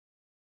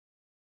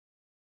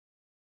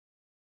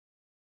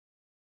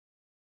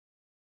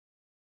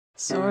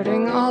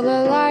Sorting all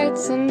the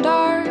lights and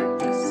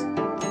darks,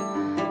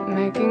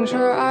 making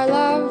sure our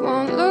love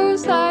won't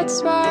lose that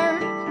spark.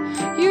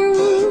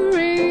 You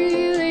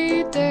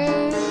really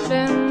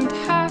didn't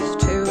have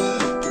to.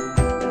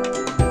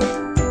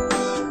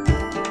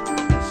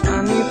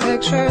 Funny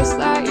pictures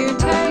that you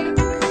take,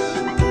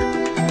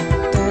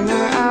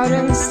 dinner out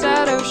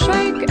instead of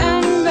shake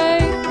and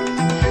bake.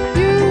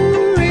 You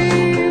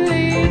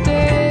really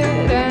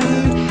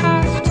didn't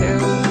have to.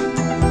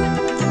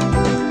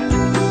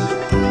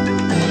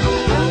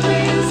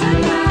 Movies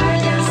and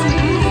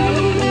magazines,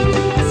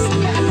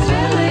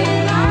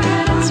 filling our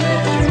heads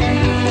with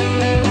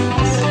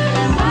dreams.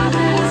 Love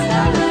is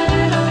the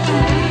little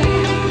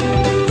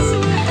things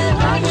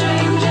that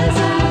changes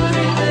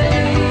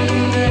everything.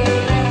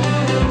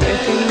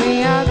 Waking me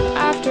up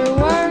after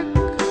work,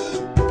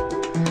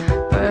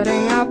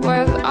 putting up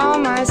with all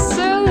my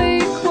silly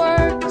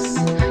quirks.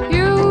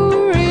 You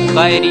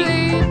really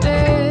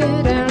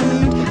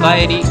didn't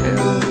have to.